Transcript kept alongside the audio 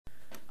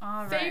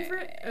All right.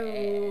 Favorite?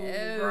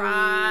 Oh,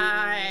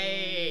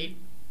 right.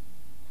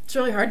 It's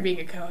really hard being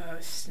a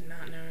co-host and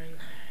not knowing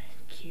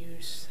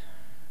cues.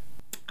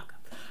 Okay.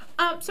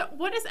 So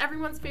what is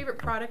everyone's favorite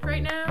product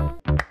right now?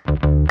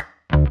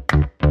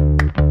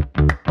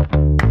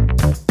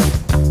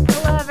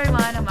 Hello,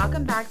 everyone, and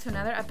welcome back to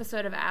another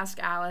episode of Ask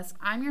Alice.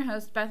 I'm your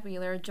host, Beth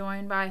Wheeler,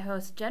 joined by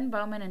host Jen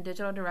Bowman and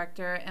digital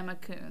director Emma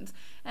Coons.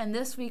 And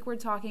this week we're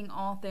talking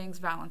all things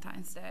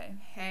Valentine's Day.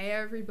 Hey,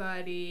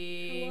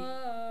 everybody.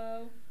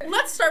 Hello.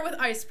 Let's start with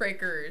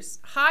icebreakers.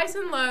 Highs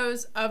and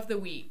lows of the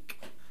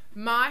week.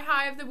 My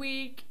high of the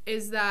week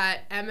is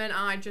that Emma and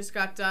I just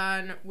got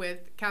done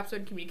with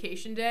Capstone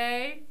Communication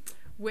Day,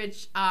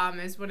 which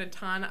is when a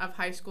ton of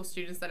high school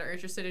students that are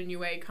interested in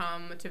UA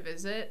come to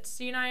visit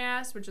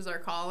CNIS, which is our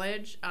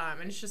college,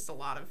 and it's just a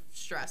lot of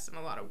stress and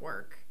a lot of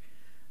work.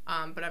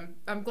 But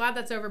I'm glad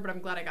that's over, but I'm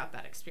glad I got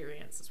that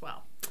experience as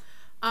well.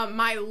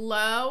 My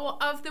low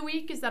of the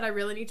week is that I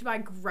really need to buy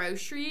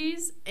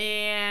groceries,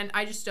 and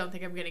I just don't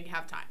think I'm going to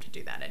have time to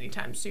do that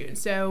anytime soon.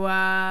 So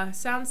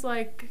sounds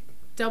like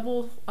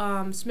double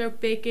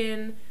smoked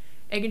bacon,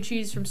 egg and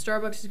cheese from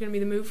Starbucks is going to be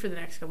the move for the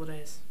next couple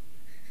days.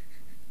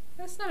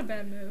 That's not a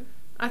bad move.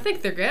 I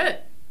think they're good.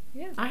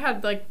 Yeah. I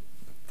had like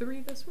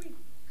 3 this week.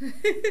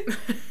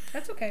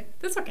 That's okay.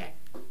 That's okay.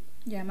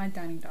 Yeah, my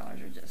dining dollars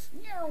are just...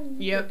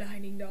 Yep.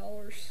 Dining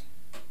dollars.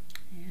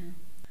 Yeah.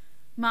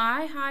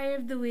 My high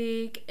of the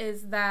week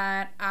is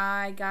that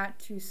I got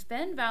to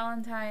spend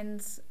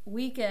Valentine's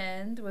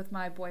weekend with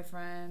my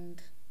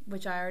boyfriend,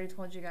 which I already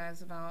told you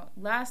guys about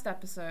last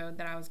episode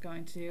that I was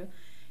going to.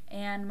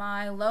 And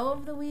my low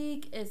of the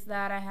week is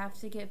that I have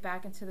to get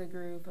back into the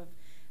groove of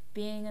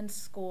being in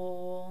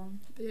school,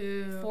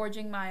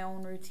 forging my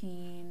own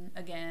routine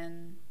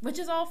again, which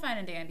is all fine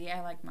and dandy.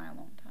 I like my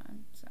alone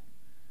time, so.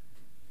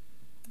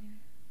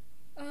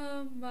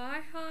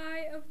 My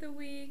high of the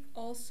week,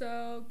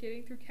 also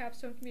getting through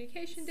Capstone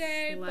Communication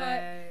Day,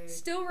 but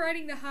still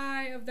riding the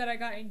high of that I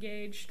got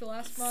engaged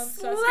last month.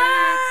 So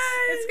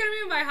it's gonna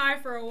be my high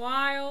for a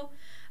while,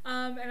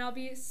 and I'll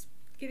be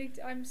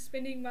I'm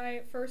spending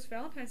my first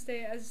Valentine's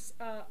Day as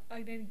an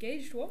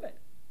engaged woman.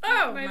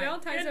 Oh, my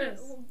Valentine's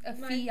A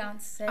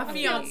fiancé. A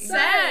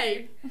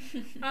fiancé.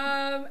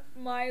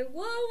 My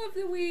low of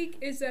the week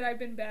is that I've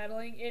been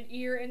battling an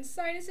ear and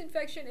sinus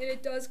infection, and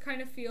it does kind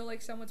of feel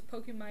like someone's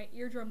poking my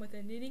eardrum with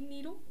a knitting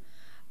needle.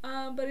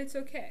 But it's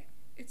okay.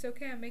 It's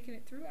okay. I'm making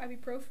it through.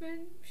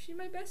 Ibuprofen. She's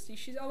my bestie.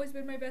 She's always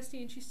been my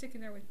bestie, and she's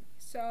sticking there with me.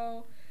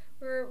 So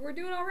we're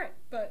doing all right.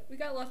 But we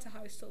got lots of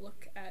highs to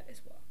look at as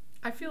well.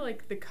 I feel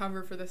like the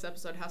cover for this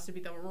episode has to be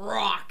the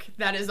rock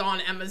that is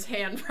on Emma's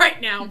hand right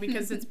now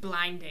because it's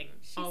blinding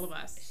all of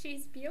us.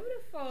 She's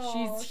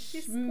beautiful.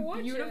 She's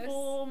gorgeous.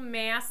 Beautiful,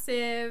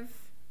 massive.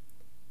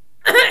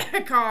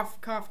 Cough,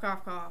 cough,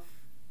 cough, cough.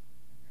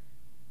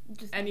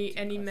 Just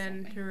Any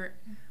men who are...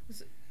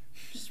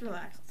 Just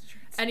relax.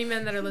 Any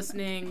men that are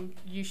listening,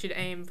 you should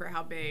aim for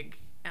how big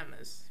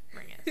Emma's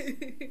ring is.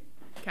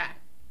 Okay.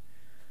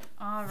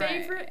 All right.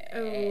 Favorite?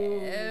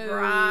 Oh,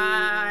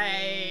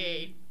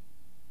 right.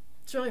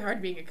 It's really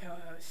hard being a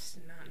co-host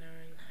and not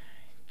knowing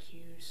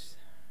cues.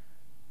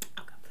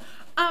 Okay.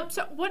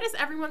 So what is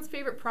everyone's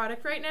favorite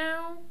product right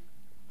now?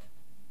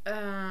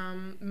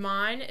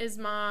 Mine is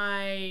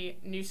my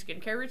new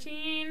skincare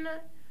routine.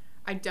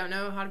 I don't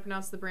know how to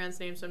pronounce the brand's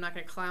name, so I'm not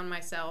going to clown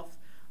myself.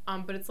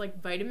 But it's like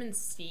vitamin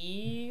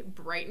C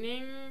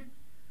brightening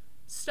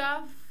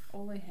stuff.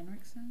 Ole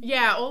Henriksen?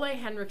 Yeah, Ole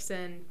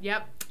Henriksen.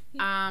 Yep.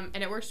 And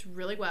it works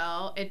really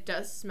well. It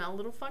does smell a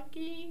little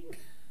funky.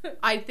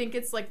 I think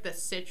it's like the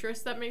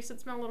citrus that makes it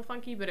smell a little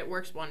funky, but it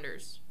works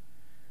wonders.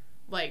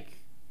 Like,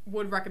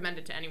 would recommend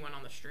it to anyone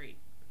on the street.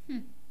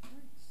 I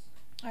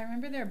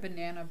remember their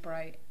Banana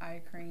Bright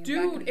eye cream.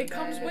 Dude, it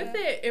comes with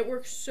it. It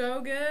works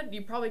so good.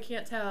 You probably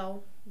can't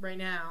tell right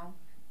now,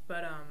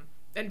 but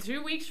in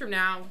 2 weeks from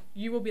now,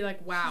 you will be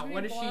like, wow,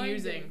 what is she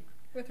using?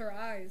 With her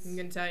eyes. I'm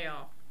gonna tell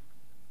y'all.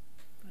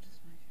 What is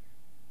my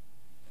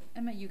favorite?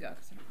 Emma, you go,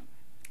 because I don't know.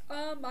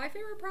 My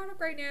favorite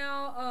product right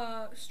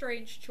now,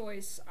 strange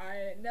choice,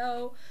 I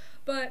know,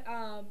 but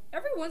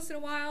every once in a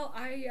while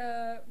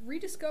I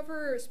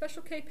rediscover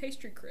Special K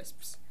pastry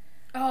crisps.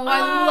 Oh, I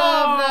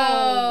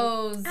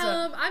love those.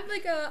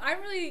 I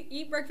don't really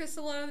eat breakfast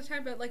a lot of the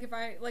time, but like if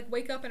I like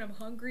wake up and I'm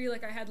hungry,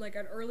 like I had like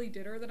an early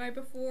dinner the night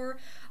before,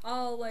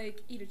 I'll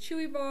like eat a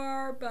Chewy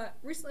bar. But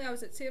recently I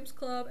was at Sam's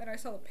Club and I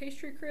saw the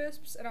pastry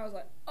crisps and I was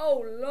like,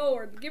 oh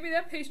Lord, give me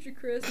that pastry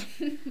crisp,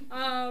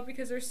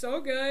 because they're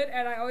so good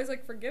and I always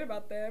like forget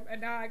about them.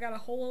 And now I got a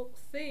whole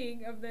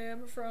thing of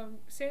them from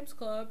Sam's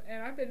Club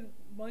and I've been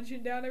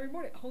munching down every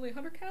morning. Only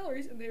 100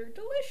 calories and they're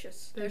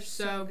delicious. They're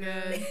so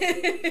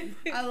good.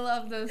 I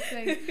love those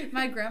things.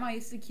 My grandma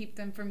used to keep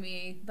them for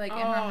me, like in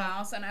her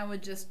house, and I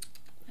would just.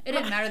 It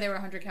didn't matter they were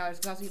 100 calories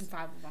because I was eating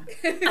 5 of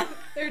them.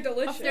 They're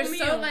delicious. They're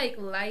so like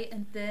light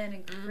and thin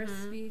and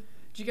crispy.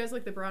 Do you guys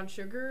like the brown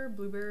sugar,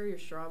 blueberry, or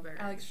strawberry?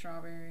 I like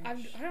strawberry. I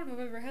don't know if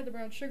I've ever had the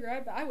brown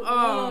sugar. I would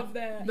love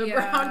that. The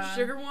brown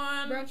sugar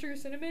one. Brown sugar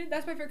cinnamon.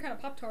 That's my favorite kind of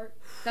Pop-Tart.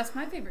 That's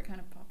my favorite kind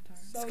of Pop-Tart.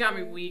 It's got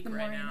me good. weak The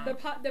right morning. now.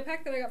 The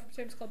pack that I got from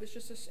Sam's Club is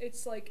just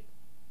it's like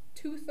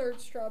 2/3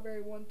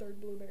 strawberry, 1/3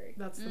 blueberry.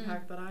 That's the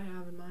pack that I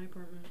have in my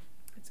apartment.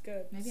 It's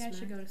good. Maybe I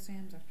should go to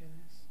Sam's after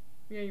this.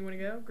 Yeah, you want to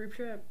go? Group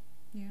trip.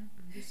 Yeah.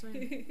 I'm just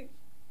saying.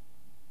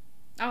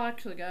 I'll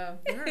actually go.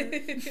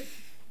 Alright.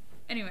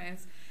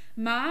 Anyways,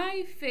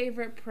 my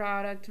favorite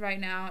product right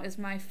now is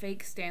my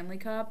fake Stanley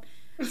Cup.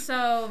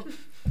 So,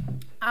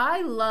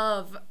 I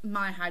love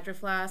my Hydro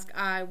Flask.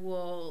 I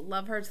will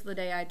love her till the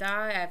day I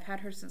die. I've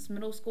had her since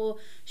middle school.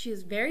 She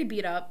is very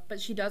beat up,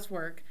 but she does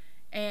work.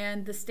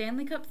 And the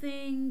Stanley Cup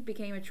thing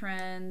became a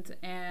trend,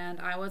 and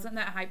I wasn't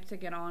that hyped to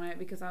get on it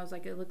because I was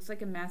like, it looks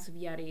like a massive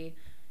Yeti.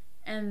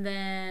 And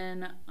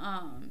then,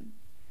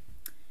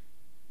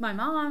 my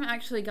mom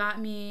actually got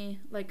me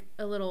like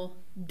a little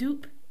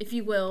dupe, if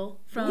you will,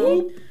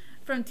 from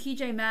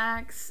TJ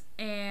Maxx,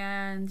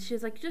 and she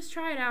was like, just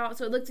try it out.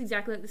 So it looks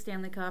exactly like the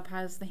Stanley Cup,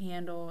 has the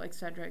handle,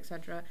 etc.,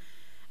 etc.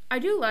 I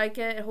do like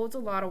it. It holds a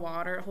lot of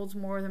water. It holds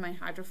more than my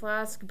Hydro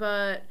Flask,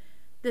 but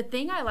the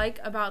thing I like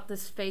about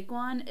this fake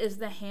one is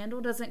the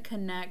handle doesn't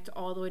connect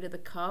all the way to the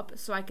cup,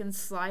 so I can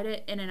slide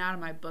it in and out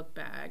of my book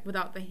bag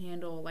without the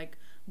handle like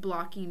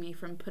blocking me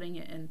from putting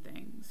it in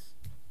things.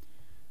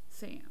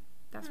 So yeah,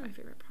 that's my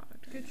favorite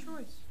product. Good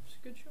choice. It's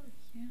a good choice.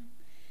 Yeah.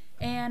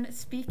 And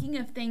speaking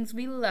of things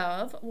we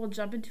love, we'll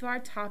jump into our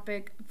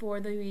topic for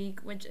the week,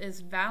 which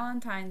is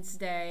Valentine's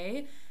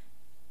Day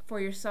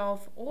for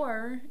yourself,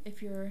 or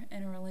if you're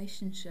in a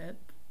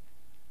relationship.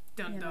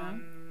 Dun You know?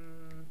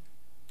 dun.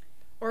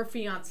 Or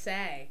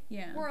fiance.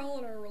 Yeah. We're all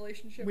in our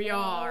relationship. We We're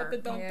all are. at the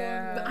dun dun.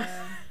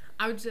 Yeah.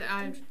 I would say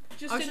I'm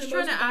just I was in just the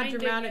trying most to add binding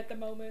dramatic- at the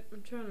moment.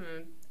 I'm trying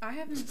to. I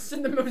haven't. Just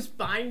in the most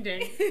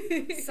binding.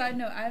 Side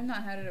note: I have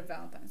not had it a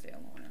Valentine's Day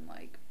alone in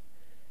like.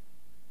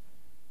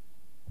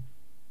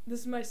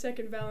 This is my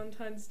second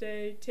Valentine's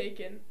Day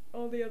taken.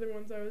 All the other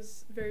ones I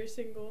was very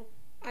single.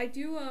 I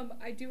do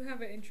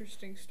have an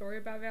interesting story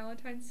about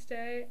Valentine's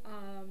Day.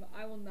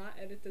 I will not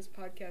edit this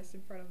podcast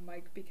in front of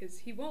Mike because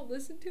he won't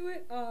listen to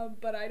it.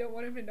 But I don't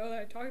want him to know that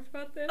I talked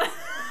about this.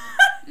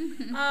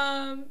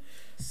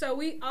 So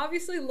we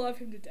obviously love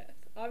him to death.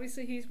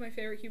 Obviously he's my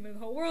favorite human in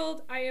the whole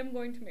world. I am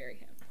going to marry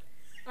him.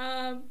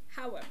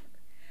 However,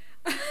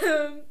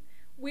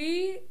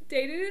 we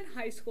dated in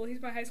high school.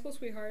 He's my high school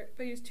sweetheart,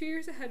 but he's 2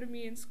 years ahead of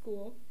me in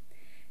school.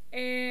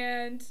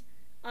 And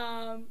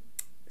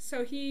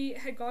so he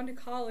had gone to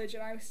college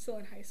and I was still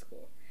in high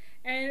school.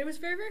 And it was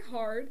very, very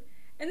hard.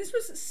 And this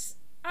was,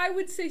 I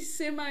would say,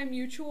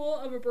 semi-mutual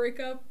of a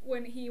breakup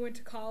when he went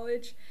to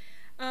college.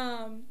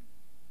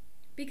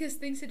 Because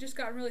things had just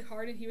gotten really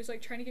hard and he was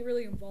like trying to get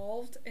really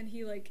involved. And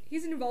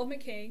he's an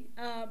involvement king.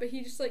 But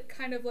he just like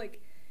kind of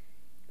like,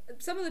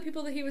 some of the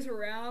people that he was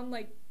around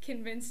like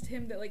convinced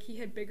him that like he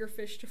had bigger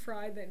fish to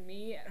fry than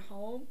me at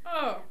home.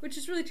 Oh. Which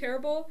is really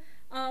terrible.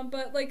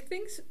 But like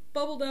things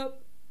bubbled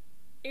up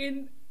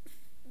in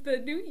the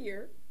new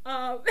year,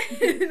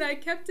 and I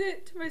kept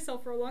it to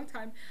myself for a long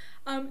time,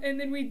 and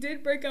then we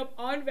did break up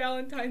on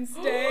Valentine's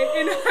Day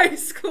in high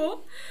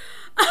school.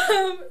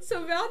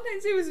 So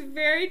Valentine's Day was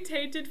very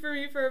tainted for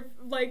me for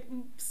like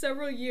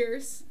several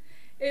years.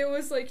 It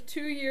was like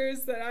 2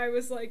 years that I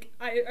was like,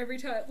 every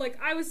time, like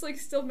I was like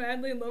still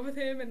madly in love with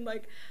him, and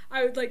like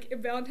I would like, if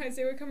Valentine's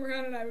Day would come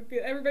around and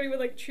everybody would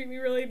like treat me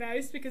really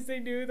nice because they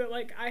knew that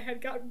like I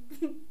had gotten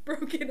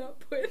broken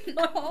up with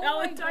on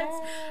Valentine's.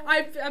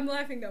 I'm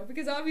laughing though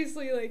because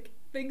obviously like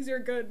things are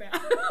good now,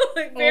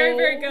 like very,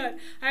 very good.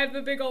 I have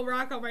the big old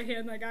rock on my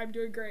hand, like I'm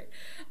doing great.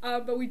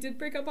 But we did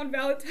break up on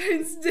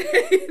Valentine's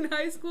Day in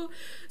high school.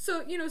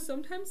 So, you know,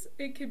 sometimes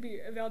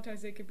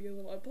Valentine's Day could be a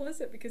little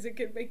unpleasant because it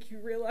can make you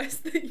realize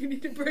that you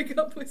need to break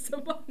up with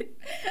somebody.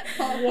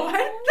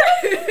 What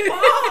the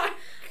fuck?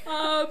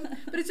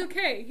 But it's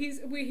okay.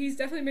 He's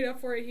definitely made up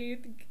for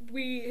it.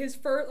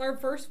 Our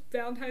first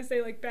Valentine's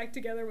Day like back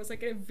together was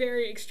like a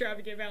very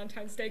extravagant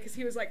Valentine's Day because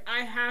he was like,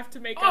 I have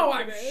to make up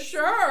for this.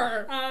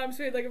 Sure. So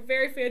we had like a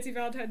very fancy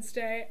Valentine's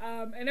Day.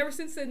 And ever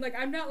since then, like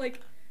I'm not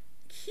like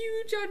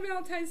huge on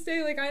Valentine's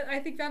Day. Like I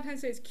think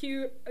Valentine's Day is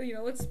cute. You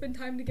know, let's spend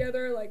time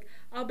together. Like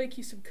I'll bake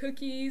you some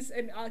cookies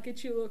and I'll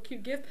get you a little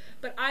cute gift.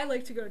 But I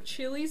like to go to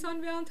Chili's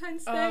on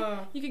Valentine's Day.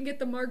 You can get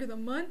the Marg of the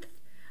Month.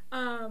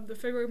 The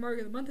February Marg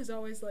of the Month is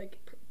always like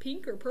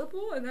pink or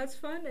purple, and that's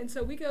fun. And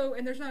so we go,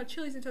 and there's not a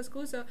Chili's in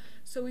Tuscaloosa,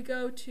 so we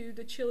go to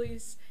the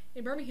Chili's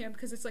in Birmingham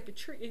because it's like a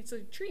treat. It's a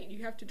treat.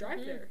 You have to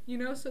drive there, you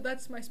know. So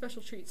that's my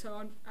special treat.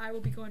 So I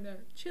will be going to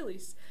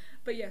Chili's.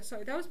 But yeah,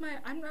 sorry, that was my.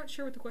 I'm not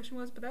sure what the question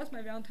was, but that was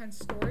my Valentine's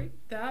story.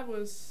 There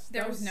was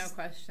no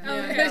question. Oh,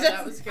 Yeah, okay.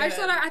 that was good. I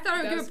thought I would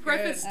That give was a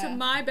preface good. to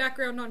my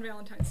background on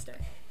Valentine's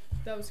Day.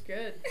 That was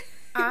good.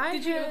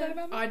 Did you know that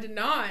about me? I did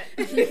not.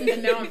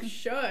 And now I'm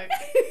shook.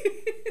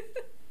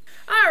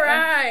 All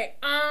right.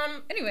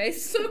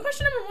 Anyways, So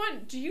question number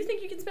 1: do you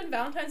think you can spend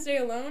Valentine's Day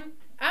alone?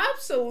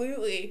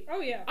 Absolutely. Oh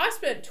yeah. I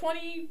spent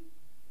 20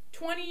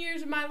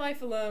 years of my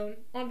life alone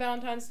on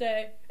Valentine's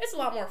Day. It's a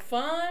lot more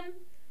fun.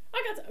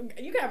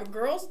 You can have a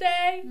girls'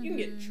 day. You can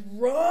get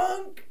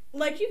drunk.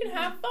 Like, you can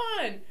have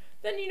fun.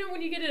 Then, you know,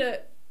 when you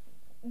get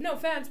no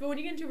offense, but when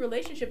you get into a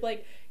relationship,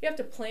 like, you have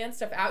to plan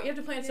stuff out. You have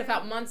to plan stuff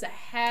out months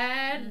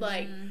ahead.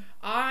 Like,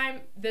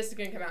 this is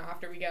gonna come out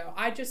after we go.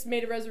 I just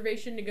made a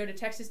reservation to go to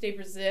Texas Day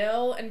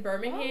Brazil and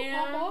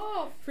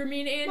Birmingham for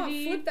me and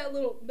Andy. Come on, flip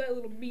that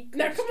little meat.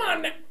 Now, come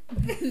on now.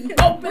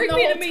 Open the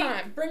whole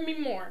time. Bring me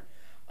more.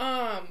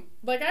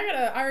 Like,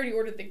 I already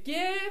ordered the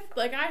gift.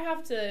 Like, I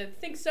have to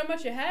think so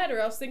much ahead or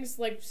else things,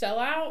 like, sell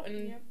out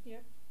and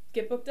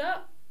get booked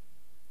up.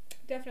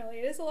 Definitely.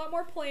 It is a lot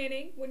more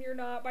planning when you're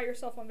not by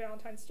yourself on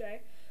Valentine's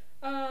Day.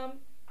 I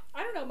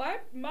don't know.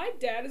 My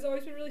dad has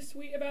always been really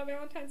sweet about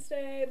Valentine's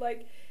Day.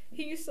 Like,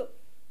 he used to...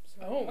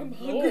 Sorry, I'm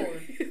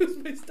hungry. It was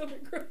my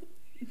stomach growling.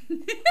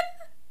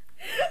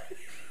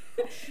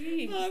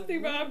 Jeez. I'm thinking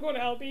about I'm going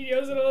to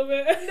jalapenos in a little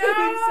bit.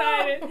 I'm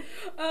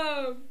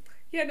excited.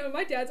 Yeah, no,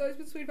 my dad's always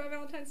been sweet about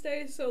Valentine's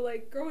Day. So,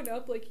 like, growing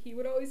up, like, he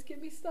would always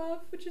give me stuff,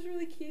 which is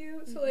really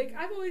cute. So, like,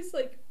 I've always,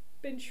 like,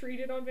 been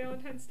treated on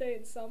Valentine's Day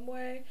in some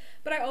way.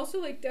 But I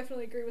also, like,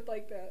 definitely agree with,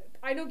 like,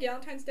 I know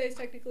Valentine's Day is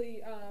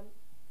technically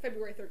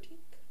February 13th,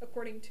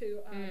 according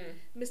to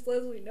Miss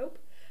Leslie Nope.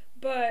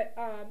 But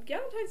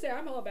Valentine's Day,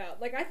 I'm all about.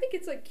 Like, I think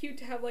it's, like, cute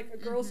to have, like, a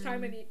girl's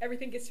time and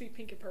everything gets to be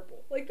pink and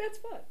purple. Like, that's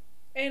fun.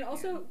 And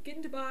also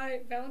getting to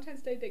buy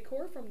Valentine's Day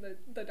decor from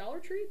the Dollar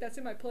Tree. That's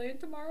in my plan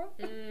tomorrow.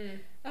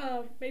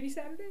 Maybe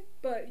Saturday.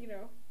 But, you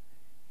know,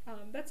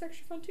 that's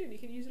extra fun too. And you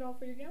can use it all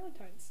for your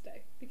Valentine's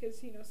Day.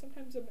 Because, you know,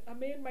 sometimes a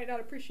man might not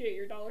appreciate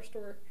your dollar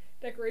store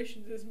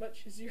decorations as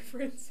much as your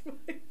friends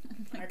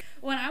might.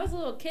 When I was a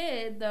little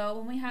kid, though,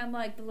 when we had,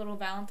 like, the little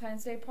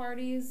Valentine's Day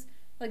parties,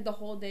 like, the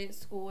whole day at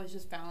school was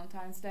just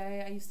Valentine's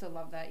Day. I used to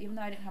love that. Even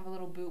though I didn't have a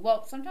little boo.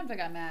 Well, sometimes I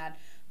got mad.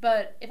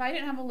 But if I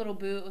didn't have a little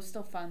boo, it was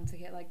still fun to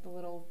get, like, the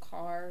little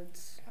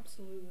cards.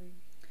 Absolutely.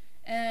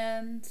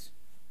 And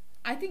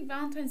I think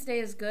Valentine's Day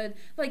is good.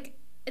 Like,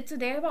 it's a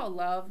day about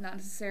love, not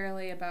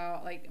necessarily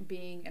about, like,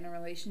 being in a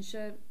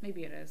relationship.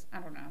 Maybe it is. I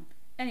don't know.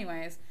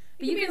 Anyways.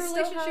 But you can be in a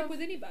relationship with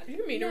anybody. You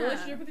can be in a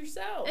relationship with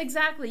yourself.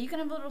 Exactly. You can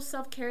have a little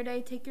self-care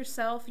day. Take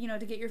yourself, you know,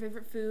 to get your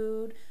favorite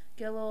food.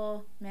 Get a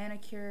little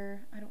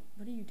manicure.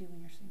 What do you do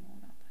when you're single?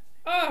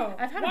 Oh,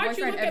 I've had a why'd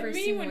you boyfriend look at every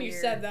me single when you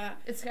year. said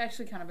that? It's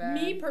actually kind of bad.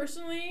 Me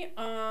personally,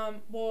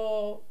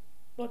 well,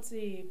 let's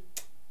see.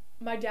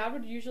 My dad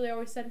would usually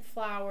always send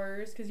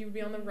flowers because he would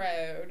be on the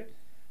road.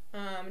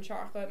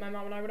 Chocolate. My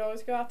mom and I would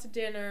always go out to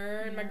dinner,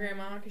 and my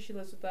grandma, because she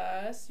lives with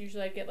us.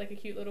 Usually I'd get, like, a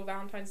cute little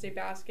Valentine's Day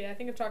basket. I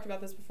think I've talked about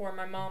this before.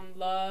 My mom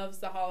loves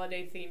the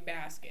holiday-themed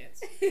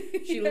baskets.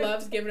 She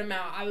loves giving them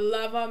out. I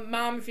love them.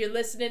 Mom, if you're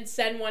listening,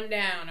 send one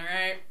down, all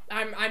right?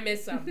 I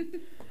miss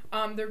them.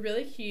 They're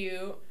really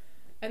cute.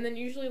 And then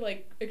usually,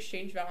 like,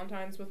 exchange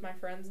Valentines with my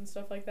friends and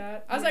stuff like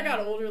that. As I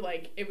got older,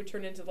 like, it would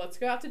turn into let's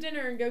go out to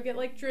dinner and go get,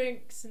 like,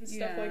 drinks and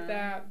stuff like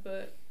that.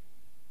 But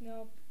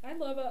no, I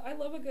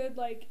love a good,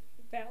 like,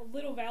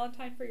 little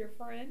Valentine for your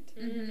friend.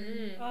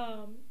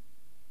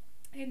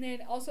 And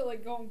then also,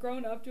 like,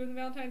 growing up doing the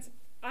Valentines.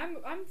 My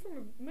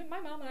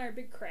mom and I are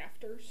big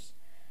crafters.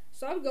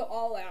 So I would go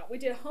all out. We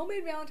did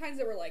homemade Valentines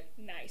that were, like,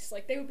 nice.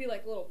 Like, they would be,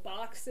 like, little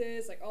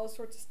boxes, like, all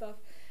sorts of stuff.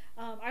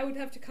 I would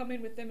have to come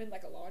in with them in,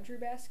 like, a laundry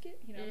basket,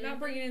 you know, not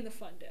bringing in the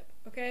fun dip,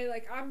 okay?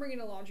 Like, I'm bringing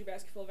a laundry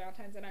basket full of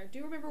Valentines, and I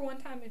do remember one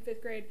time in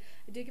 5th grade,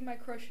 I did give my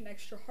crush an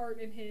extra heart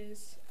in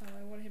his.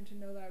 I wanted him to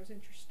know that I was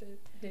interested.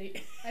 Did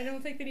he? I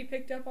don't think that he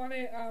picked up on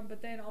it,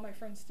 but then all my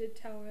friends did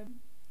tell him.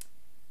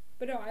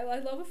 But no, I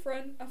love a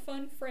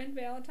fun friend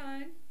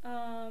Valentine.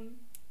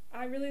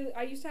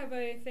 I used to have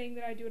a thing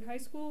that I do in high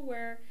school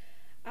where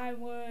I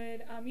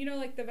would, you know,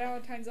 like, the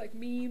Valentine's, like,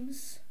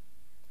 memes.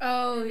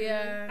 Oh,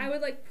 yeah. I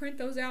would, like, print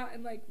those out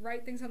and, like,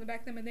 write things on the back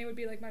of them, and they would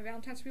be, like, my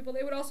Valentine's for people.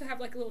 They would also have,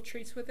 like, little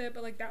treats with it,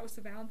 but, like, that was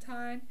the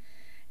Valentine.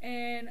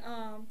 And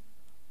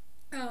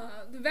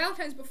the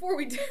Valentine's before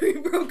we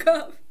broke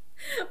up,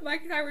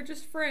 Mike and I were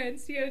just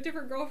friends. He had a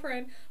different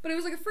girlfriend, but it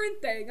was, like, a friend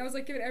thing. I was,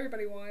 like, giving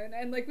everybody one,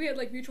 and, like, we had,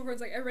 like, mutual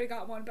friends, like, everybody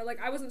got one, but, like,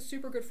 I wasn't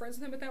super good friends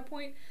with him at that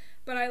point.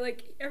 But I,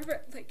 like, everybody,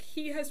 like,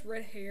 he has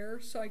red hair,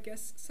 so I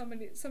guess some of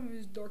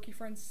his dorky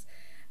friends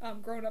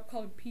growing up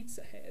called him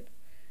Pizza Head.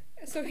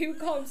 So he would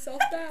call himself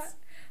that.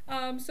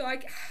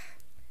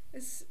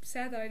 It's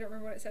sad that I don't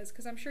remember what it says,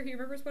 because I'm sure he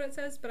remembers what it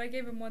says, but I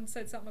gave him one that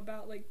said something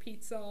about, like,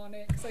 pizza on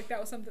it, because, like, that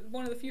was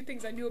one of the few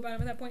things I knew about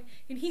him at that point,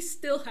 and he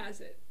still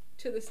has it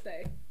to this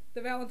day.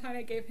 The Valentine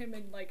I gave him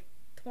in, like,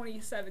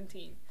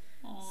 2017.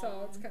 Aww.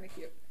 So it's kind of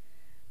cute.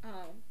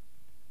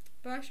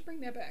 But I should bring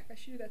that back. I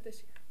should do that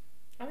this year.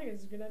 I think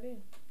it's a good idea.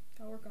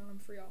 I'll work on them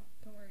for y'all.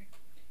 Don't worry.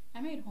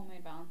 I made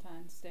homemade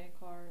Valentine's Day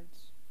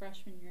cards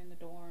freshman year in the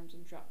dorms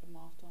and dropped them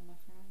off to all my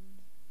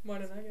friends. Why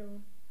did I get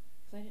one?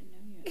 Because I didn't know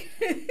you at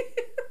the time.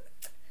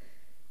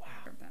 Wow.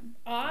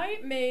 I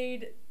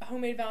made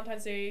homemade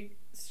Valentine's Day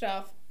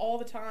stuff all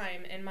the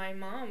time, and my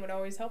mom would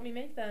always help me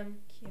make them.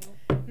 Cute.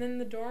 And then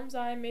the dorms,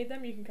 I made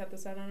them. You can cut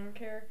this out, I don't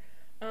care.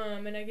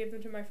 And I gave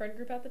them to my friend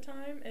group at the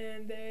time,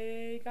 and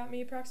they got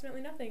me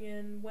approximately nothing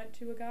and went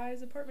to a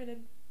guy's apartment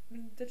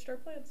and ditched our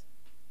plans.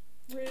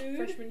 Rude.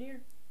 Freshman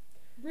year.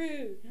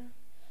 Rude. Yeah.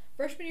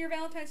 Freshman year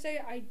Valentine's Day,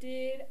 I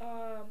did.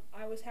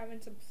 I was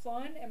having some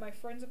fun at my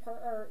friend's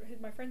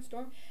my friend's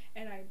dorm,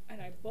 and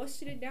I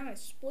busted it down. I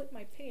split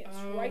my pants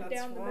right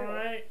down the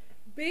middle.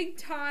 Big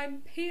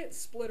time pants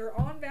splitter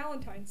on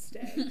Valentine's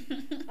Day.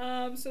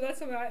 So that's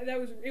something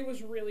it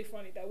was really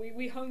funny that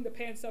we hung the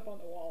pants up on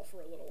the wall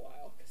for a little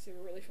while because they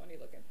were really funny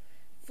looking.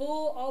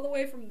 Full all the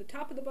way from the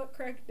top of the butt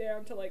crack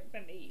down to like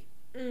the knee.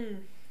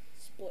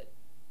 Split.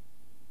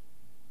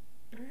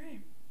 All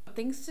right.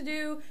 Things to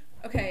do.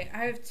 Okay,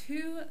 I have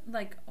two,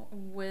 like,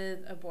 with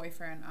a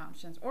boyfriend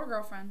options or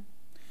girlfriend.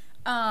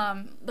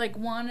 Like,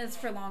 one is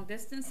for long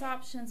distance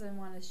options and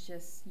one is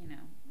just,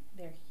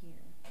 they're here.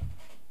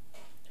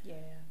 Yeah.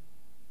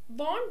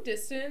 Long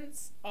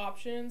distance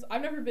options.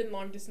 I've never been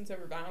long distance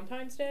over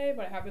Valentine's Day,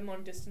 but I have been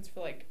long distance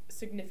for, like,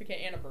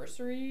 significant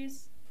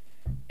anniversaries.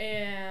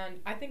 And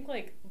I think,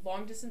 like,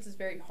 long distance is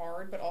very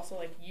hard, but also,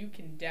 like, you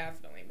can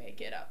definitely make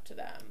it up to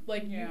them.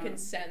 Like, you can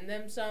send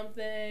them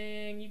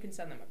something, you can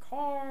send them a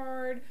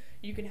card,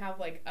 you can have,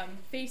 like,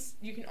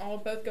 you can all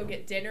both go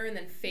get dinner and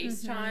then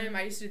FaceTime.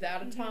 I used to do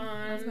that a ton.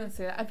 I was gonna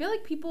say that. I feel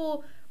like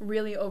people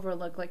really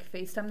overlook, like,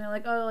 FaceTime. They're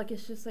like, oh, like,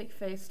 it's just, like,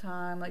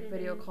 FaceTime, like,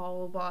 video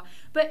call, blah, blah.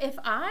 But if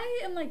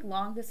I am, like,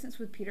 long distance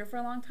with Peter for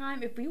a long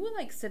time, if we would,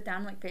 like, sit down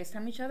and, like,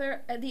 FaceTime each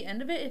other, at the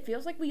end of it, it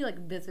feels like we, like,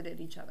 visited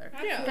each other.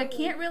 Yeah. Like,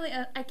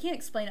 I can't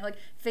explain it. Like,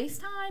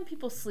 FaceTime,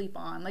 people sleep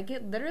on. Like,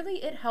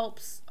 it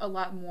helps a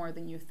lot more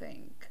than you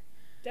think.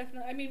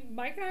 Definitely. I mean,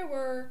 Mike and I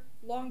were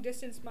long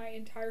distance my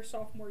entire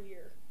sophomore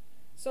year.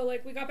 So,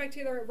 like, we got back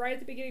together right at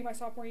the beginning of my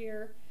sophomore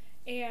year,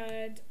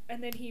 and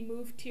then he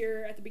moved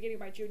here at the beginning of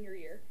my junior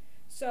year.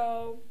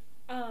 So,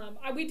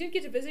 we did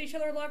get to visit each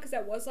other a lot because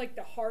that was, like,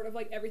 the heart of,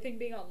 like, everything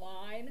being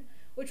online,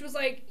 which was,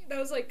 like, that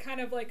was, like, kind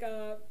of, like,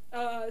 a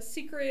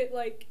secret,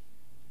 like,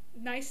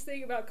 nice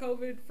thing about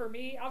COVID for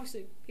me.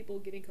 Obviously, people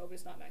getting COVID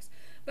is not nice.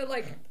 But,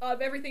 like,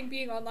 everything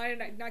being online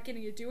and not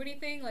getting to do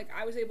anything, like,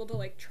 I was able to,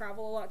 like,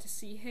 travel a lot to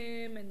see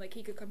him, and, like,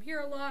 he could come here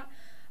a lot.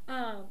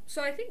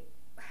 So I think,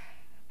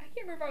 I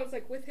can't remember if I was,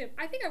 like, with him.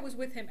 I think I was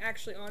with him,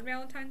 actually, on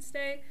Valentine's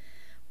Day.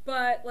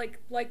 But,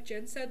 like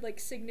Jen said, like,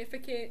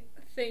 significant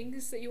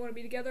things that you want to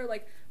be together.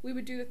 Like, we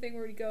would do the thing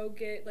where we go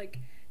get, like,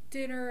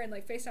 dinner and,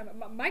 like,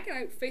 FaceTime. Mike and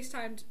I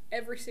FaceTimed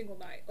every single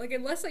night. Like,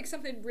 unless, like,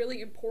 something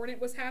really important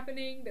was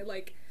happening that,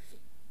 like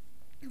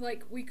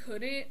we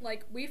couldn't,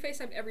 like, we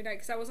FaceTimed every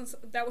night because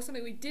that was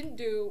something we didn't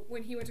do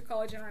when he went to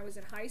college and I was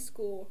in high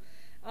school.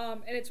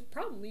 And it's a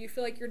problem. You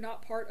feel like you're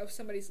not part of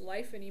somebody's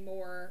life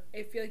anymore.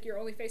 I feel like you're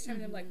only FaceTiming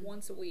them, like,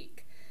 once a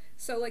week.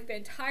 So, like, the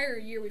entire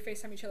year we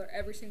FaceTime each other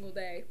every single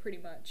day, pretty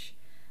much.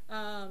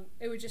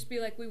 It would just be,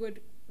 like, we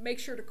would make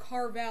sure to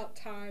carve out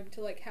time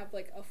to, like, have,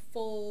 like, a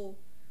full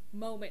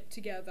moment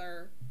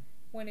together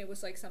when it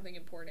was, like, something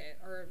important.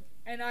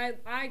 And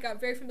I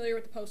got very familiar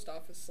with the post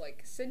office,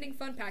 like, sending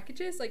fun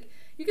packages. Like,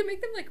 you can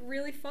make them, like,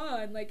 really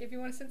fun. Like, if you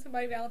want to send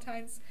somebody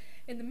Valentine's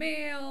in the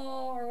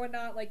mail or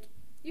whatnot, like,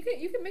 you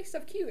can make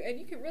stuff cute, and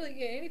you can really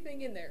get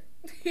anything in there.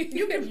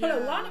 You can put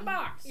a lot in a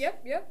box.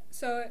 Yep.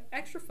 So,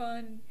 extra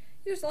fun.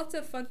 There's lots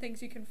of fun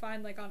things you can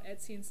find, like, on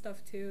Etsy and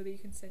stuff, too, that you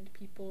can send to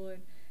people,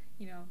 and,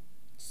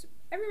 just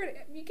everybody,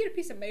 you get a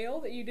piece of mail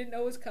that you didn't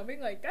know was coming,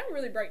 like, that would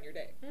really brighten your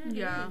day.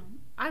 Yeah.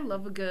 I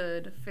love a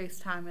good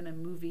FaceTime in a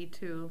movie,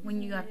 too,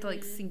 when you have to,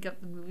 like, sync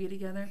up the movie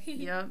together.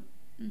 Yep.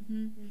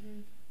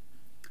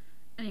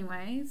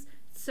 Anyways,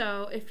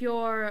 so if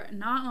you're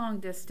not long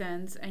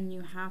distance and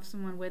you have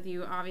someone with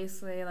you,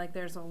 obviously, like,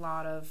 there's a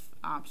lot of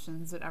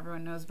options that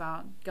everyone knows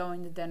about.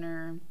 Going to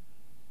dinner.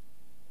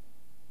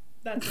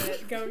 That's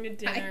it. Going to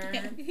dinner.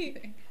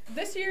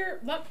 This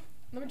year, let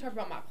me talk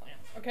about my plan.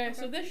 Okay,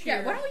 so this year.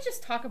 Yeah, why don't we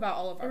just talk about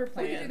all of our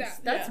plans?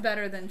 That's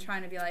better than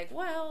trying to be like,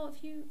 well,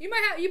 if you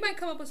might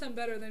come up with something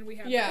better than we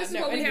have. Yeah, this is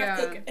what we have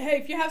cooking. Hey,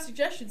 if you have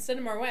suggestions, send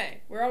them our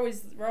way. We're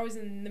always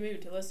in the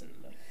mood to listen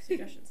to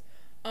suggestions.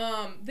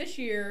 This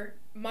year,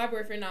 my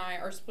boyfriend and I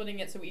are splitting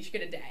it so we each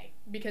get a day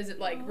because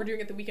we're doing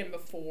it the weekend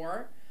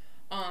before.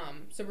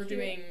 So we're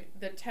doing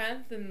the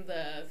 10th and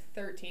the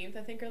 13th,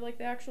 I think, are, like,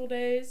 the actual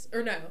days.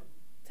 Or no,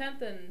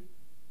 10th and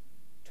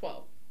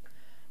 12th.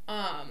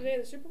 The day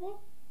of the Super Bowl?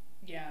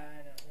 Yeah,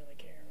 I don't really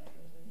care about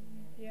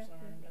those.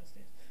 Sorry,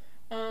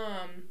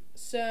 besties.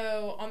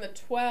 So on the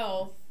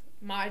 12th,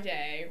 my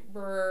day,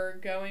 we're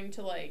going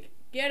to, like,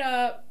 get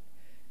up,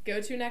 go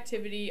to an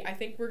activity. I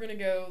think we're gonna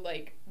go,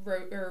 like,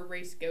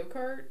 race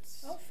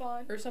go-karts. Oh,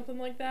 fun. Or something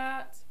like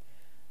that.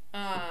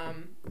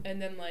 And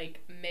then,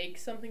 like, make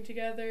something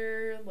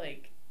together.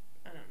 Like,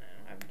 I don't know.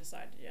 I haven't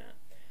decided yet.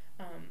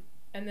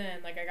 And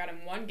then, like, I got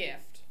him one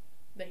gift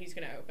that he's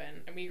gonna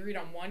open, and we agreed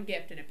on one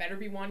gift, and it better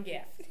be one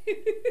gift.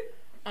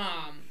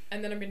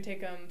 And then I'm gonna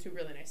take him to a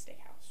really nice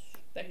steakhouse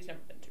that he's never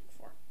been to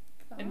before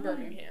in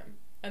Birmingham.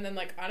 And then,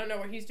 like, I don't know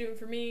what he's doing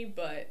for me,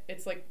 but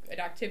it's, like, an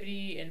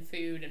activity and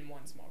food and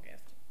one small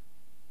gift.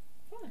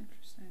 Fun.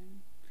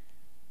 Interesting.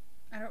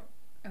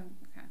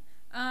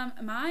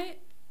 My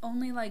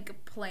only,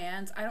 like,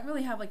 plans, I don't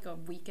really have, like, a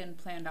weekend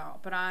planned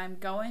out, but I'm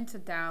going to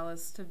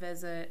Dallas to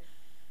visit,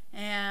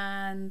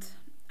 and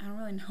I don't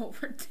really know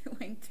what we're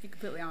doing, to be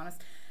completely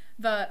honest.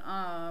 But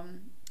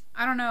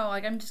I don't know.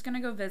 Like, I'm just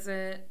gonna go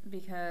visit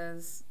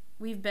because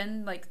we've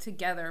been like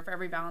together for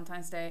every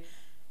Valentine's Day.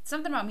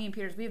 Something about me and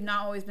Peter's. We have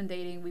not always been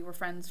dating. We were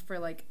friends for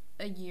like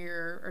a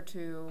year or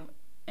two,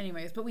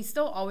 anyways. But we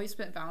still always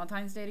spent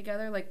Valentine's Day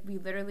together. Like, we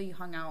literally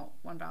hung out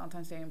one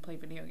Valentine's Day and played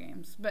video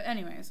games. But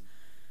anyways,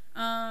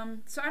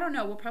 so I don't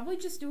know. We'll probably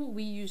just do what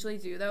we usually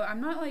do, though.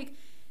 I'm not like,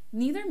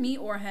 neither me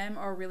or him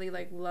are really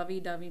like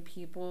lovey-dovey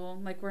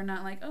people. Like, we're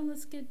not like, oh,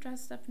 let's get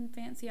dressed up in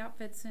fancy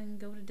outfits and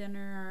go to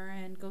dinner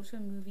and go to a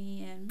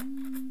movie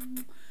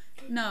and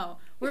no,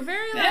 we're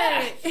very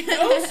like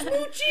No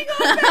smooching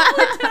on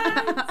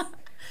Valentine's.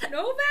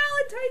 No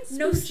Valentine's.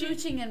 No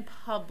smooching in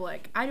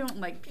public. I don't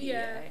like PA.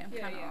 I'm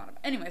kind of odd.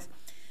 Anyways,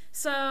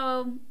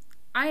 so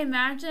I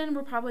imagine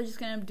we're probably just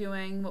gonna be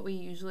doing what we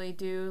usually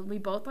do. We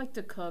both like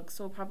to cook,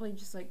 so we'll probably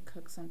just like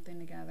cook something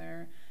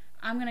together.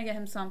 I'm gonna get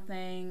him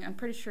something. I'm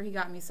pretty sure he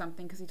got me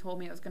something because he told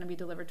me it was gonna be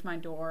delivered to my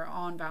door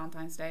on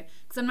Valentine's Day.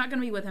 Because I'm not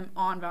gonna be with him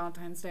on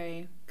Valentine's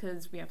Day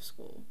because we have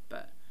school.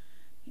 But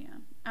yeah,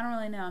 I don't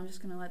really know. I'm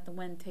just gonna let the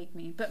wind take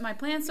me. But my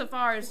plan so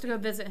far is to go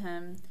visit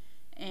him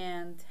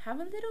and have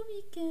a little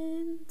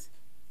weekend.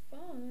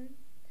 Fun.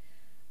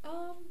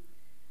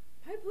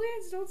 My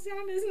plans don't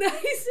sound as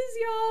nice as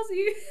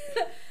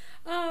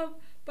y'all's.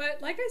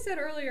 But like I said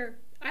earlier,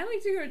 I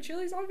like to go to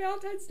Chili's on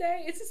Valentine's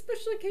Day. It's a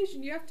special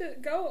occasion. You have to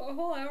go a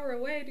whole hour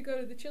away to go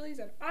to the Chili's,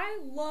 and I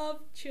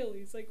love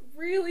Chili's. Like,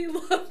 really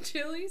love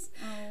Chili's.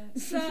 Oh.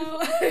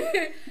 So,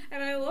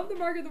 and I love the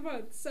Mark of the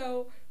Month.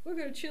 So we'll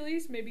go to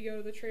Chili's, maybe go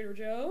to the Trader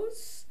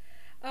Joe's.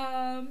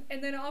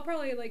 And then I'll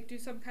probably like do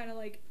some kind of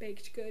like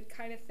baked good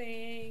kind of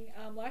thing.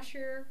 Last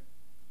year,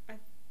 I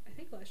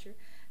think last year,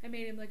 I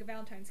made him like a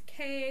Valentine's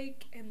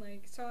cake, and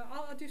like, so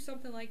I'll do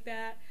something like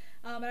that.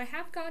 And I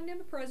have gotten him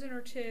a present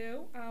or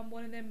two.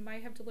 One of them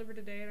might have delivered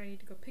today, and I need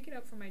to go pick it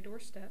up from my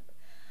doorstep.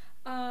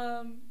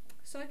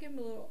 So I give him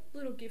a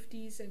little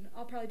gifties, and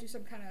I'll probably do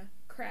some kind of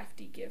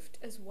crafty gift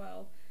as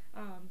well,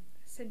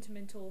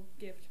 sentimental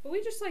gift. But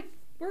we just like,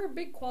 we're a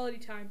big quality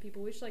time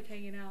people. We just like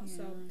hanging out,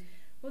 so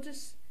we'll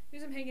just do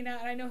some hanging out.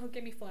 And I know he'll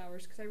give me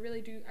flowers because I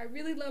really do. I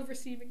really love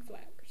receiving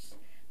flowers.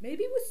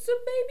 Maybe with some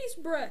baby's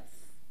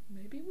breath.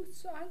 Maybe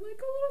with I like a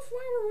little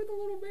flower with a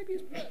little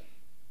baby's breath.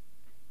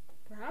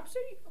 Perhaps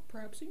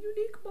a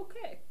unique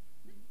bouquet.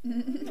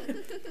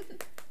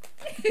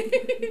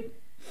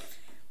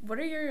 What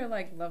are your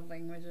like love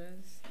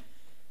languages?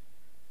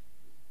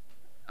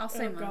 I'll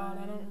say mine. Oh God,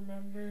 I don't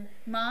remember.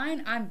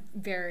 Mine, I'm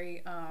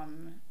very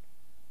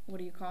what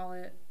do you call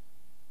it?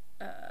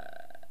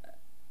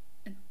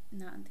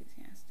 Not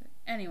enthusiastic.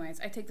 Anyways,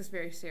 I take this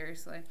very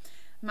seriously.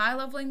 My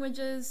love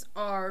languages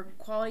are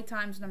quality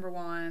times number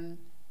 1.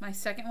 My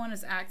second one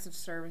is acts of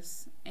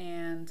service,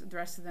 and the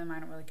rest of them I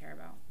don't really care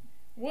about.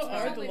 What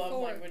are the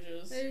love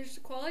languages? There's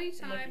quality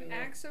time,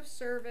 acts of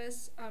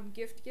service,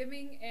 gift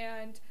giving,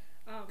 and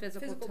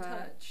physical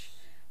touch.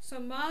 So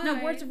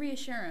No, words of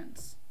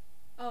reassurance.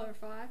 Oh, there are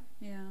 5?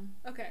 Yeah.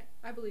 Okay,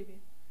 I believe you.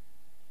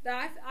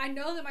 I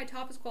know that my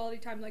top is quality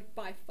time, like,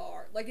 by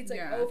far. Like, it's,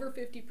 like, over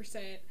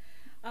 50%.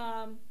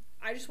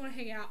 I just want to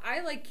hang out.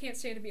 I, like, can't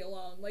stand to be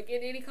alone. Like,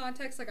 in any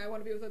context, like, I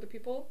want to be with other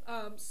people.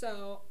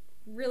 So,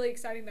 really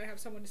exciting that I have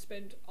someone to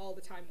spend all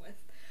the time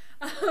with.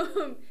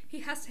 He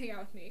has to hang out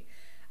with me.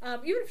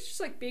 Even if it's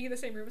just, like, being in the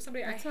same room with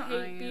somebody, I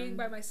hate being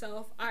by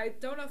myself. I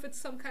don't know if it's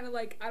some kind of,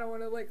 like, I don't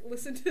want to, like,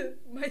 listen to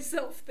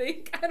myself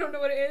think. I don't know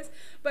what it is,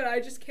 but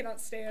I just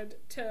cannot stand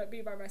to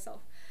be by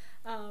myself.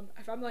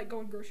 If I'm, like,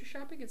 going grocery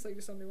shopping, it's like,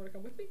 does somebody want to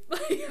come with me?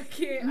 Like,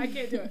 I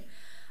can't do it.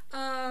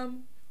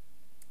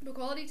 But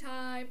quality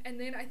time, and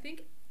then I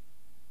think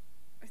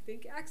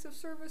acts of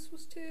service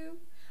was 2.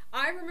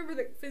 I remember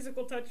that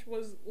physical touch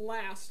was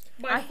last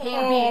by far.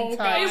 Hate being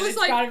touched. It was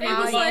like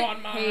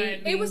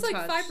it was like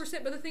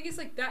 5%, but the thing is,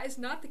 like, that is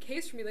not the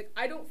case for me. Like,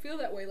 I don't feel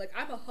that way. Like,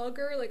 I'm a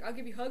hugger. Like, I'll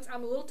give you hugs.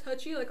 I'm a little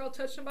touchy. Like, I'll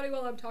touch somebody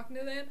while I'm talking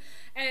to them,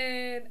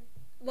 and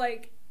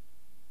like,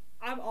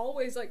 I'm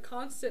always like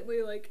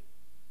constantly like,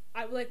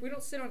 we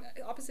don't sit on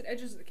opposite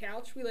edges of the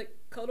couch. We like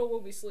cuddle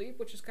when we sleep,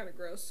 which is kind of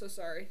gross. So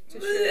sorry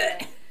to share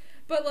that.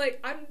 But, like,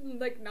 I'm,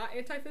 like, not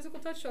anti-physical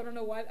touch, so I don't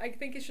know why. I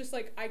think it's just,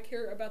 like, I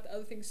care about the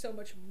other things so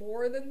much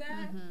more than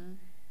that. Mm-hmm.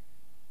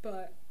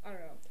 But, I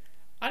don't know.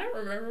 I don't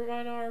remember what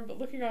mine are, but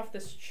looking off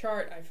this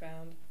chart I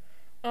found,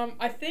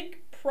 I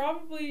think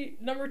probably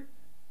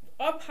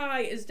up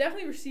high is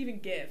definitely receiving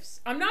gifts.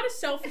 I'm not a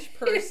selfish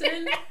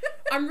person.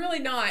 I'm really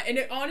not.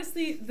 And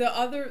honestly, the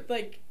other,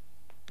 like,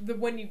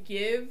 when you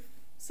give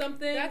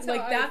something, that's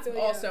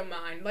also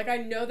mine. Like, I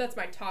know that's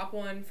my top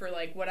one for,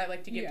 like, what I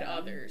like to give to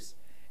others.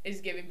 Is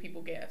giving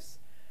people gifts.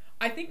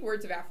 I think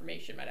words of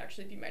affirmation might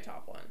actually be my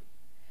top one.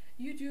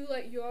 You do,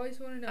 like, you always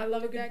want to know. I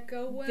love did that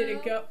go well? Did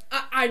it go?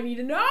 I need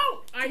to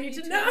know. I need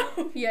to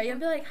know. Yeah, you'll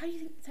be like, how do you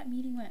think that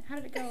meeting went? How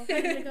did it go? How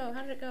did it go?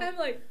 How did it go? I'm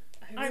like,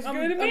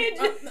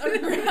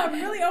 I'm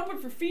really open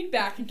for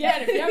feedback.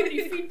 Again, if you have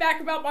any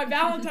feedback about my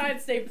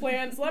Valentine's Day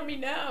plans, let me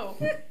know.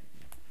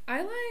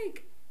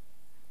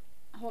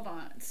 Hold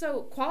on.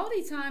 So,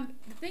 quality time,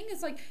 the thing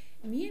is, like,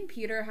 me and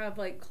Peter have,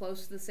 like,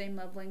 close to the same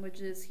love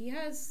languages. He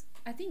has,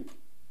 I think,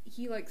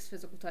 he likes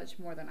physical touch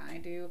more than I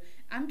do.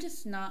 I'm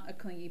just not a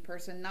clingy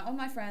person. Not with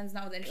my friends.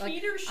 Not with any.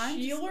 Peter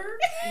Sheeler?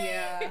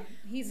 Yeah,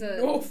 he's a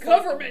No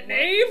government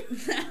name.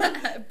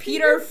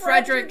 Peter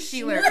Frederick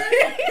Sheeler.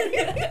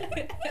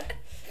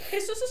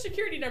 His social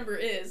security number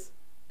is.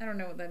 I don't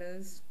know what that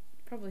is.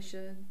 Probably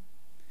should.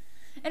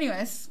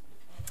 Anyways,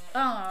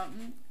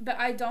 but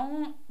I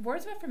don't.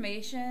 Words of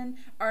affirmation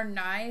are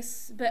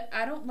nice, but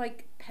I don't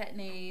like pet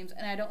names,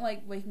 and I don't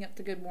like waking up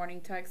to good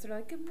morning texts. They're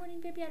like, "Good morning,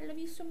 baby. I love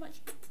you so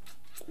much."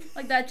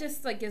 Like that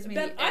just like gives me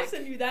the ick. I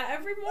send you that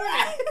every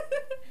morning.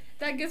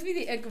 That gives me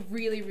the ick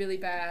really, really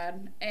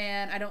bad,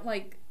 and I don't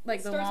like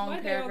the long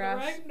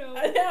paragraphs.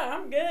 Yeah,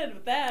 I'm good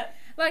with that.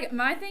 Like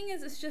my thing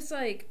is, it's just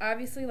like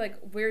obviously like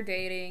we're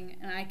dating,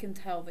 and I can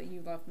tell that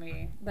you love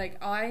me.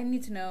 Like I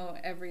need to know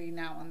every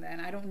now and then.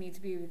 I don't need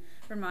to be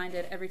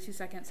reminded every 2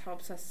 seconds how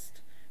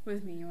obsessed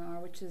with me you are,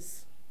 which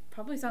is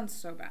probably sounds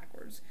so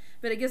backwards,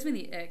 but it gives me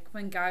the ick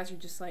when guys are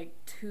just like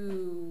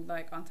too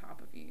like on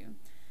top of you.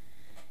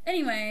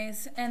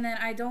 Anyways, and then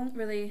I don't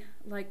really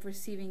like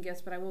receiving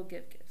gifts, but I will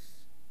give gifts.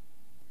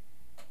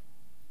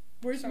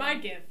 Where's my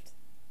gift?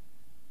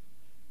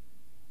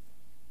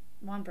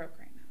 One broke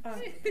right now.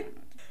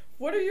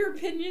 What are your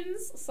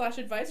opinions /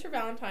 advice for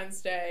Valentine's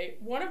Day?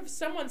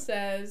 Someone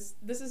says,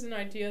 this is an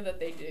idea that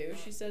they do.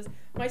 She says,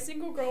 my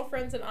single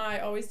girlfriends and I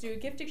always do a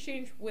gift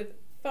exchange with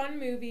fun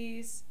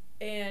movies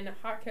and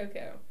hot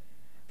cocoa.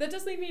 That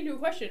does lead me into a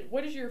question.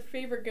 What is your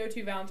favorite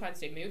go-to Valentine's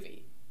Day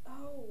movie?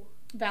 Oh.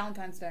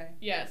 Valentine's Day.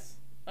 Yes,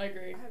 I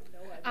agree. I have no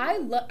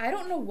idea. I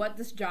don't know what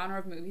this genre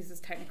of movies is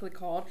technically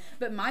called,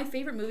 but my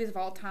favorite movies of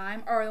all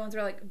time are the ones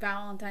that are like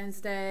Valentine's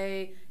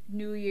Day,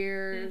 New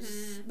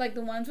Year's, like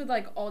the ones with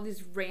like all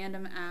these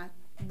random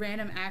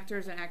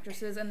actors and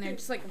actresses, and they're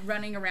just like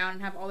running around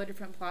and have all the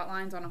different plot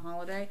lines on a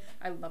holiday.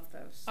 I love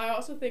those. I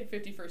also think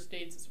 50 First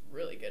Dates is a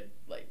really good,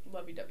 like,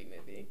 lovey-dovey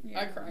movie. Yeah.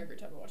 I cry every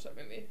time I watch that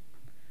movie.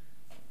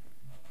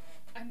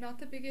 I'm not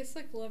the biggest,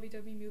 like,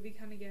 lovey-dovey movie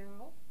kind of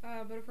gal,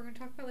 but if we're going to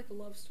talk about, like, a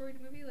love story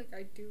movie, like,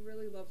 I do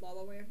really love La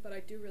La Land, but I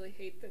do really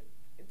hate that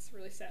it's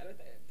really sad at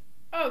the end.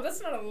 Oh,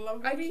 that's not a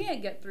love movie? I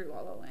can't get through La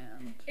La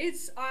Land.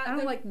 I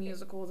don't like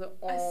musicals at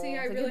all.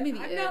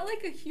 I'm not,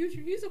 like, a huge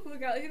musical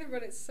gal either,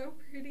 but it's so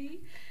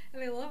pretty,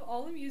 and I love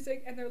all the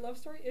music, and their love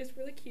story is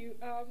really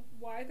cute.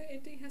 Why the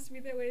ending has to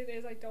be the way it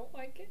is, I don't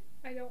like it.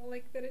 I don't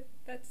like that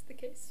that's the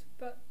case,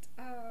 but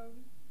I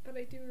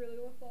do really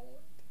love La La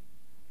Land.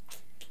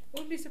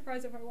 Wouldn't be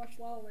surprised if I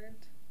watched La La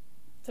Land.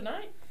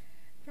 Tonight?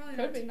 Probably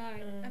not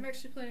tonight. I'm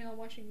actually planning on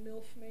watching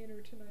MILF Manor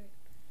tonight.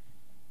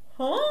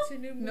 Huh? It's a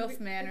new movie. MILF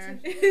Manor.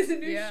 It's a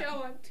new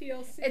show on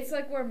TLC. It's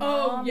like where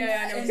moms I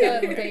know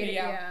exactly. dating.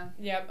 Yeah.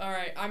 Yep,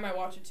 alright. I might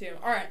watch it too.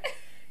 Alright.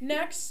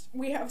 Next,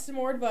 we have some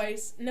more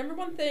advice. Number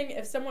one thing,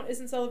 if someone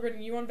isn't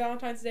celebrating you on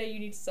Valentine's Day, you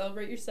need to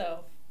celebrate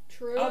yourself.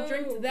 True. I'll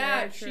drink to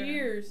that.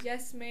 Cheers.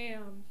 Yes,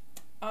 ma'am.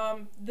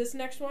 This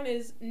next one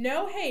is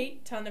no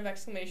hate, ton of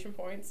exclamation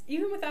points.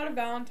 Even without a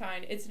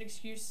Valentine, it's an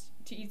excuse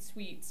to eat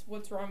sweets.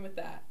 What's wrong with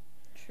that?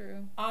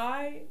 True.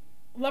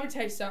 Let me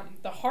tell you something.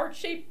 The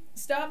heart-shaped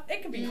stuff,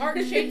 it could be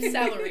heart-shaped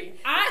celery.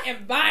 I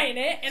am buying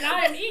it, and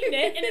I am eating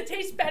it, and it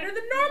tastes better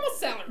than normal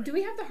celery. Do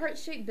we have the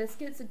heart-shaped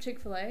biscuits at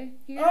Chick-fil-A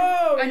here?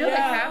 Oh, I know yeah.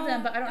 they have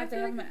them, but I don't know if they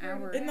have them at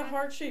ours. In the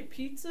heart-shaped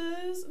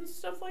pizzas and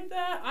stuff like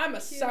that. I'm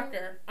a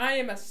sucker. I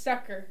am a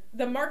sucker.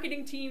 The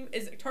marketing team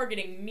is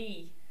targeting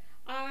me.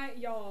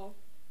 Y'all,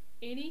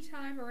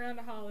 anytime around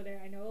a holiday,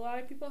 I know a lot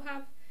of people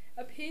have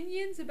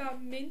opinions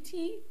about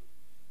minty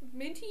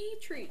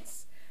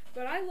treats,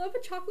 but I love a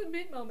chocolate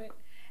mint moment,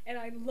 and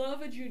I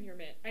love a junior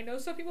mint. I know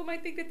some people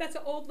might think that that's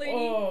an old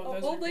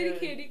lady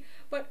candy,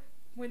 but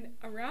when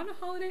around a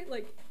holiday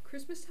like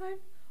Christmas time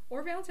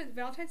or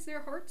Valentine's Day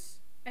are hearts,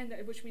 and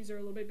which means they're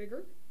a little bit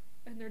bigger,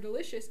 and they're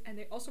delicious, and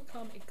they also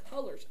come in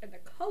colors, and the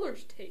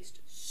colors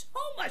taste so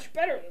much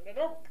better than the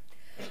normal.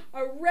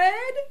 A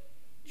red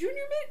junior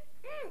mint.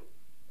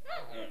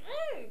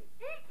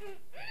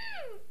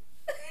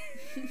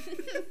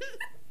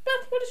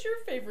 Beth, what is your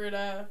favorite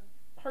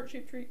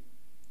heart-shaped treat?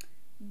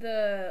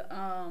 The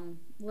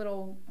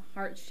little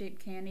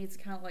heart-shaped candy. It's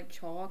kind of like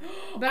chalk,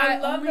 but I I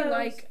love only those.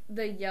 like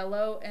the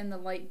yellow and the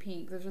light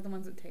pink. Those are the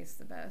ones that taste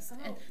the best,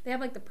 and they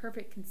have like the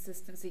perfect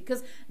consistency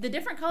because the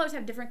different colors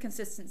have different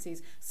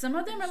consistencies. Some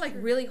of them are like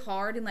really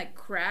hard and like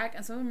crack,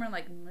 and some of them are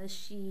like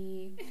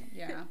mushy.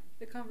 Yeah.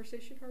 The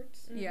conversation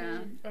hearts. Mm-hmm. Yeah.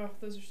 Oh,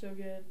 those are so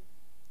good.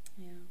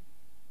 Yeah.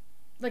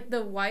 Like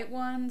the white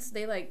ones,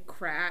 they like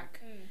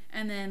crack,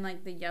 and then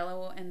like the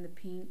yellow and the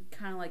pink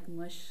kind of like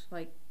mush,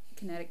 like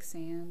kinetic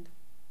sand.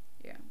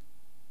 Yeah.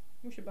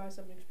 We should buy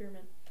some and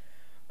experiment.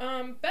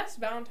 Best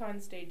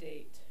Valentine's Day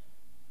date.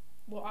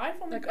 Well, I've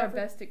only our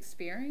best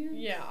experience.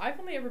 Yeah, I've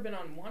only ever been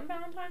on one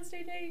Valentine's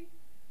Day date,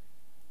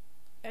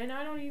 and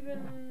I don't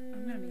even.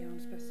 I'm gonna be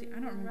honest, Bestie. I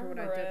don't remember what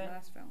I did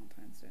last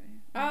Valentine's Day.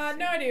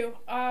 No, I do.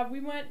 We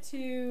went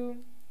to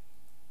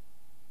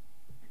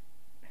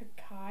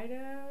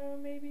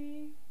Hokkaido,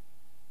 maybe.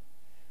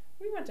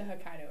 We went to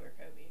Hokkaido or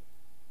Kobe,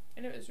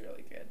 and it was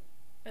really good.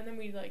 And then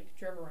we like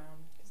drove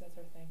around because that's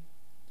our thing.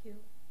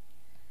 Cute.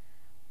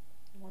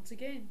 Once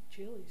again,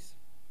 Chili's.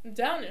 I'm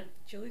telling you.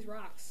 Chili's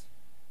rocks.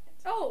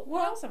 Oh,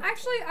 Well, else am I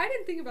actually, I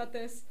didn't think about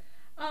this.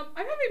 I'm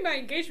having my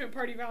engagement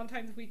party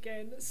Valentine's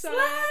weekend, so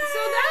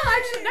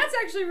Slay! that's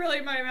actually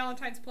really my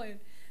Valentine's plan.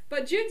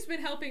 But June's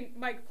been helping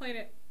Mike plan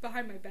it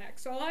behind my back,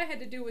 so all I had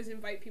to do was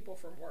invite people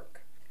from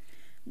work.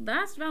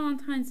 Last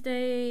Valentine's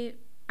Day,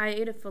 I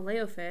ate a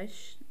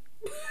Filet-O-Fish.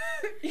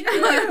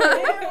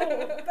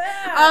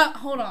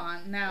 Hold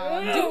on.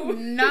 Now, do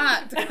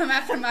not come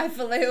after my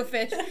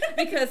Filet-O-Fish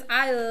because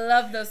I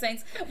love those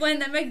things. When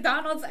the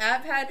McDonald's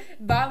app had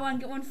buy one,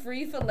 get one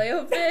free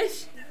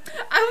Filet-O-Fish,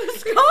 I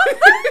was going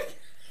like...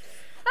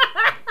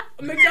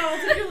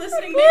 McDonald's, if you're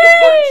listening, make a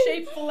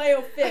heart-shaped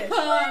Filet-O-Fish.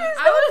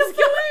 I was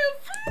going...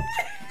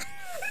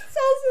 It's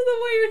also the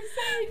way you're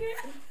saying it.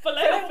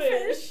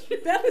 Filet-O-Fish.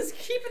 Beth is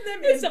keeping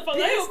them in a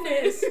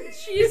Filet-O-Fish. business.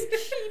 She is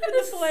keeping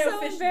the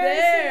Filet-O-Fish so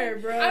there,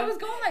 bro. I was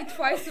going like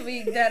twice a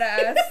week, dead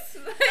ass.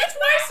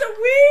 Twice a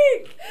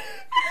week.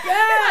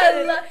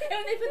 And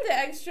when they put the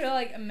extra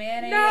like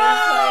mayonnaise,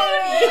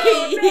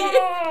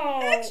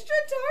 Extra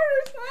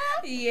tartar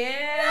sauce.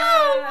 Yeah.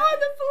 No, on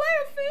the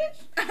Filet-O-Fish.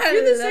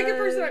 You're the second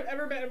person I've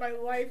ever met in my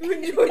life who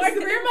enjoys My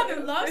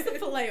grandmother loves the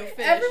Filet-O-Fish.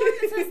 Everyone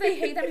that says they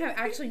hate them have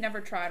actually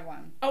never tried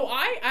one. Oh,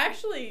 I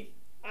actually...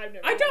 I've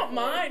never I had don't a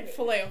mind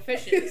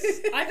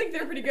Filet-O-Fishes. I think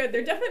they're pretty good.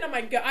 They're definitely not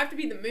my go. I have to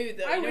be in the mood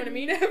though. You know what I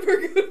mean? Never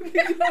go to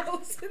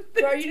McDonald's.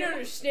 Bro, you don't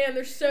understand.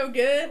 They're so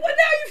good. Well,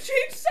 now you've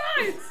changed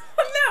sides.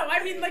 No,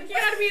 I mean like you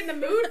gotta be in the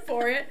mood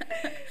for it.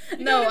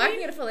 You know No, what I mean? can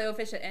get a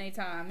Filet-O-Fish at any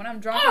time. When I'm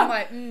drunk, Oh. I'm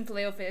like,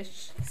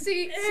 Filet-O-Fish.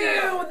 See,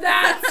 Ew,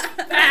 that's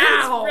that's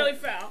foul. really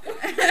foul.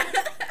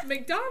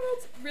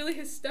 McDonald's really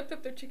has stepped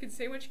up their chicken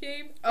sandwich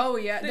game. Oh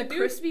yeah, The the new-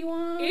 crispy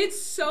one. It's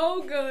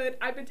so good.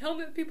 I've been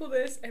telling people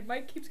this, and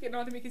Mike keeps getting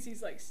on to me because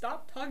he's like,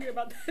 "Stop talking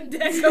about the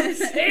daggum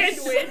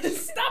sandwich."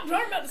 Stop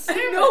talking about the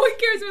sandwich. No one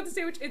cares about the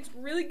sandwich. It's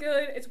really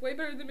good. It's way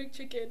better than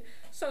McChicken.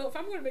 So if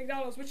I'm going to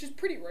McDonald's, which is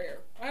pretty rare,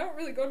 I don't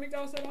really go to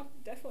McDonald's that often.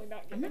 Definitely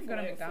not. I'm Get gonna go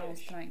to the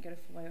McDonald's Filet-O-Fish. tonight and get a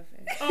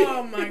Filet-O-Fish.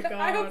 Oh my god.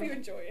 I hope you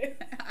enjoy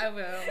it. I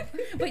will.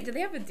 Wait, do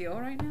they have a deal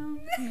right now?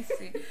 Let me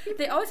see.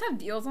 They always have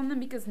deals on them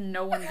because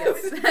no one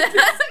gets them.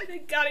 They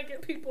gotta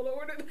get people to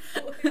order the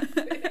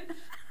Filet-O-Fish.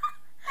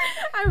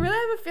 I really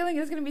have a feeling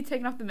it's going to be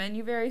taken off the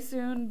menu very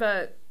soon,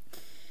 but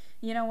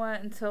you know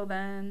what? Until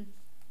then,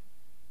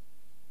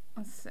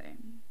 let's see.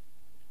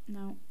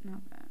 No,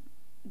 not that.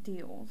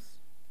 Deals.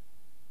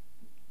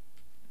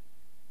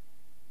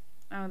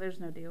 Oh, there's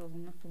no deals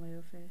on the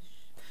Filet-O-Fish.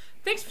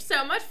 Thanks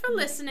so much for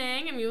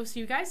listening, and we will see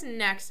you guys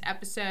next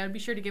episode. Be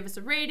sure to give us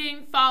a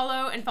rating,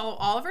 follow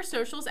all of our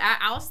socials at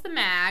Alice the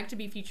Mag to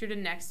be featured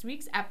in next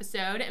week's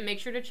episode. And make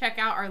sure to check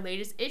out our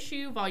latest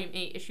issue, Volume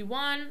 8, Issue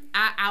 1,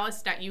 at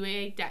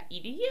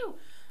alice.ua.edu.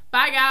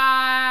 Bye,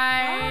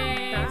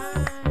 guys! Bye.